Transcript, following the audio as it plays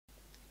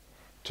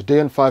Today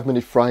on 5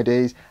 Minute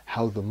Fridays,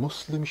 how the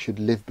Muslim should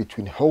live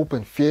between hope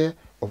and fear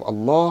of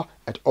Allah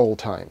at all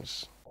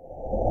times.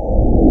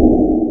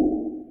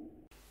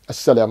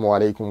 Assalamu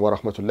alaikum wa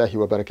rahmatullahi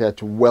wa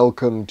barakatuh.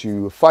 Welcome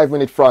to 5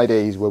 Minute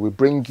Fridays, where we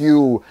bring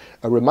you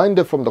a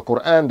reminder from the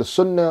Quran, the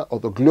Sunnah,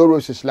 or the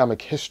glorious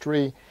Islamic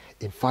history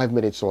in 5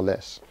 minutes or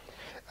less.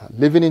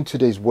 Living in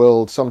today's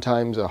world,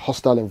 sometimes a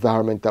hostile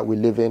environment that we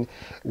live in,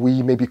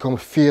 we may become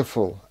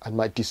fearful and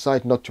might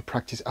decide not to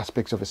practice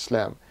aspects of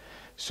Islam.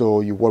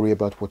 So you worry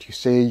about what you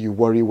say, you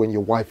worry when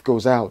your wife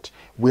goes out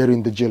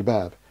wearing the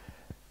jilbab.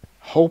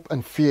 Hope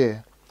and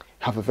fear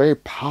have a very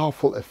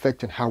powerful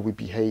effect on how we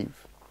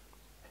behave.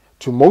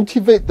 To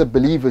motivate the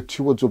believer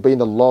towards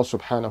obeying Allah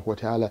subhanahu wa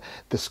ta'ala,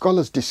 the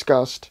scholars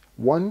discussed,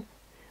 1,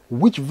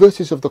 which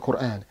verses of the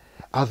Quran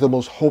are the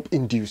most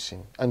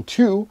hope-inducing, and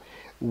 2,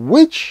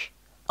 which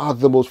are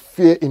the most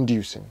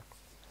fear-inducing.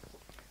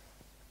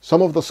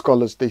 Some of the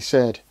scholars, they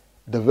said,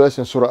 the verse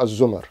in Surah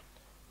Az-Zumar,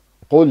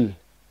 قُلْ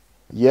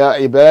يَا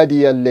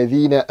عِبَادِيَ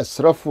الَّذِينَ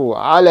أَسْرَفُوا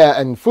عَلَىٰ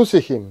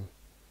أَنفُسِهِمْ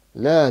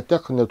لَا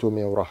تَقْنَطُوا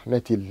مِنْ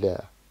رَحْمَةِ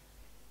اللَّهِ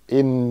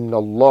إِنَّ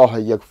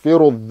اللَّهَ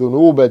يَغْفِرُ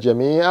الذُّنُوبَ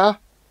جَمِيعًا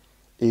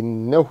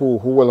إِنَّهُ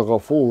هُوَ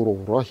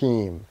الْغَفُورُ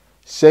الرَّحِيمُ.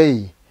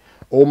 Say,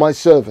 O my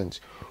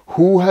servants,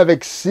 who have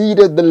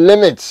exceeded the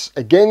limits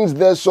against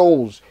their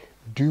souls,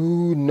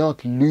 do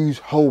not lose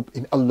hope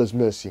in Allah's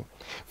mercy,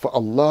 for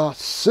Allah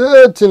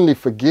certainly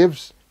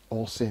forgives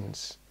all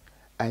sins,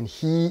 and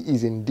He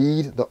is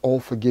indeed the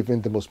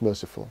all-forgiving, the most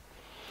merciful.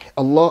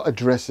 Allah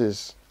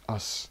addresses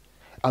us.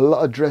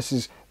 Allah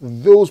addresses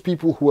those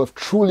people who have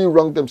truly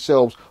wronged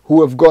themselves,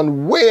 who have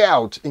gone way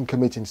out in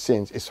committing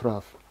sins,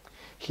 israf.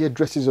 He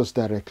addresses us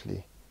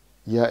directly.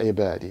 Ya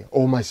ibadi,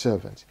 O my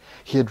servants.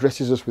 He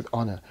addresses us with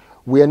honor.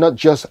 We are not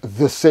just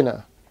the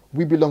sinner.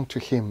 We belong to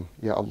Him,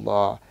 Ya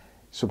Allah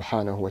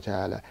subhanahu wa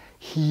ta'ala.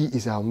 He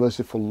is our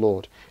merciful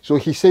Lord. So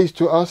He says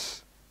to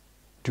us,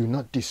 do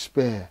not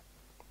despair.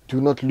 Do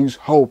not lose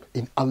hope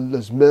in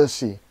Allah's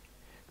mercy.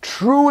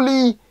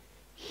 Truly,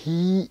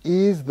 He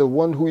is the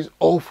one who is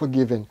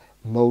all-forgiving,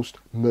 most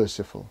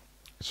merciful.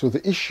 So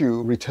the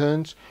issue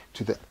returns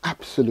to the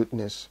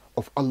absoluteness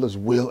of Allah's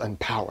will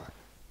and power.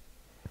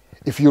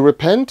 If you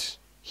repent,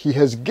 He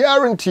has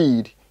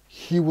guaranteed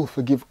He will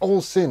forgive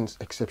all sins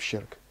except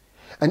shirk.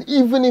 And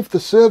even if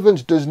the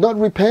servant does not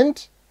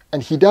repent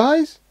and he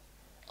dies,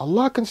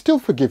 Allah can still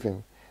forgive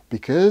him,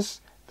 because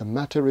the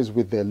matter is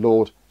with their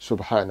Lord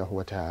subhanahu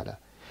wa ta'ala.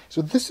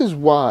 So this is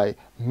why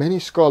many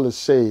scholars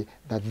say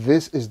that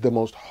this is the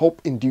most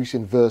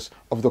hope-inducing verse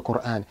of the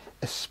Quran,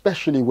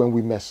 especially when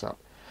we mess up.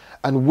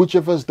 And which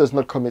of us does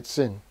not commit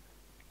sin?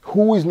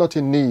 Who is not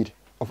in need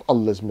of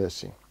Allah's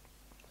mercy?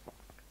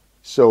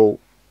 So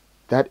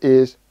that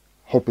is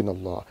hope in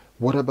Allah.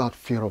 What about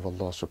fear of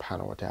Allah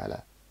subhanahu wa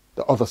ta'ala?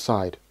 The other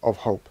side of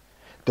hope.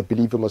 The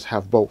believer must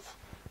have both.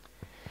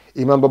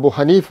 Imam Abu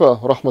Hanifa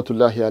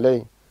rahmatullahi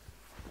alayhi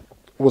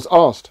was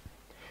asked,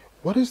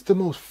 what is the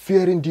most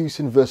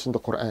fear-inducing verse in the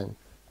Quran?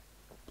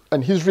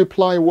 And his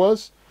reply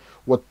was,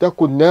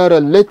 وَاتَّقُوا النَّارَ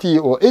الَّتِي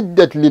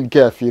أُعِدَّتْ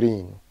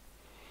لِلْكَافِرِينَ.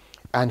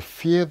 And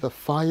fear the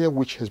fire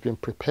which has been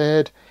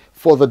prepared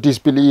for the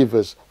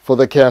disbelievers, for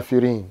the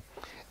kafirin.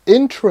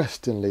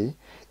 Interestingly,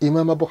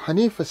 Imam Abu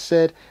Hanifa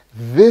said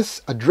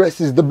this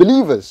addresses the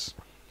believers.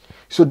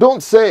 So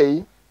don't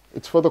say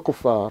it's for the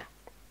kuffar.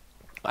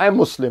 I'm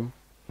Muslim.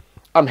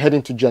 I'm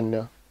heading to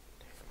Jannah.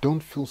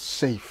 Don't feel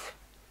safe.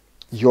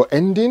 Your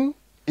ending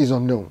is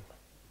unknown.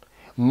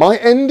 My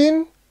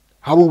ending,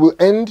 how we will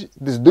end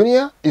this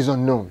dunya, is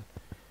unknown.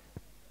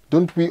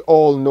 Don't we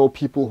all know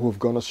people who have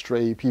gone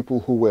astray,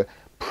 people who were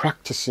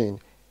practicing,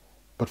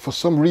 but for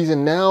some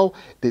reason now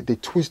they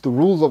twist the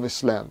rules of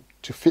Islam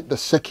to fit the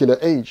secular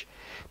age.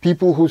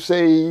 People who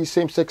say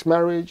same-sex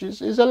marriage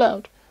is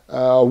allowed.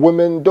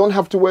 Women don't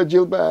have to wear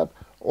jilbab,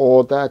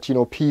 or that,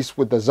 peace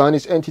with the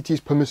Zionist entity is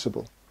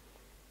permissible.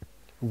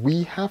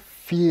 We have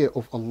fear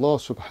of Allah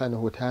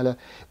subhanahu wa ta'ala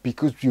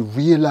because we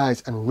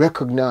realize and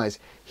recognize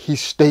His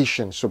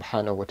station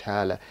subhanahu wa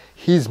ta'ala,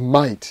 His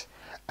might,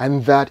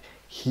 and that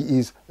He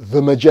is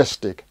the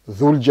majestic,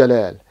 Dhul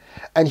Jalal,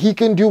 and He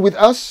can do with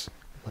us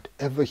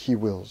whatever He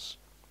wills.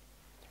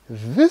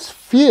 This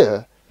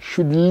fear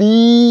should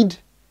lead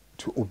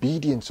to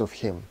obedience of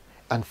Him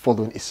and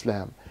following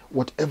Islam,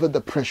 whatever the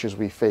pressures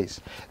we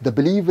face. The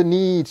believer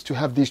needs to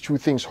have these two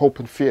things, hope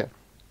and fear.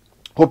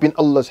 Hope in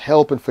Allah's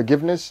help and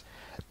forgiveness,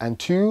 and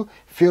 2,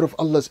 fear of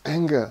Allah's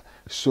anger.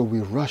 So we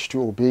rush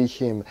to obey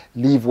Him,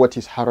 leave what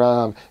is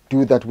haram,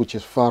 do that which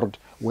is fard,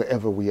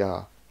 wherever we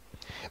are.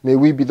 May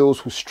we be those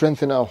who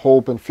strengthen our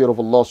hope and fear of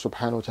Allah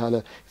subhanahu wa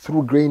ta'ala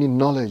through gaining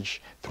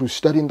knowledge, through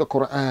studying the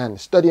Quran,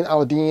 studying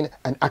our deen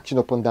and acting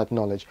upon that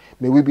knowledge.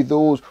 May we be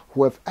those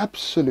who have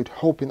absolute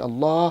hope in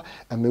Allah,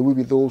 and may we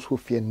be those who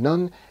fear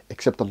none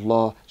except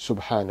Allah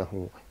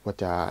subhanahu wa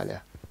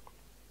ta'ala.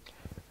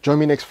 Join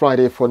me next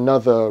Friday for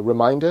another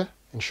reminder.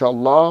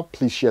 Inshallah,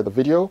 please share the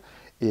video.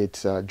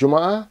 It's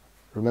Jum'ah.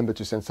 Remember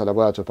to send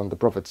salawat upon the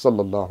Prophet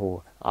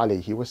sallallahu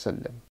alayhi wa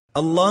sallam.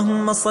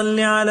 اللهم صل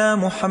على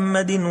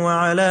محمد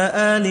وعلى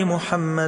آل محمد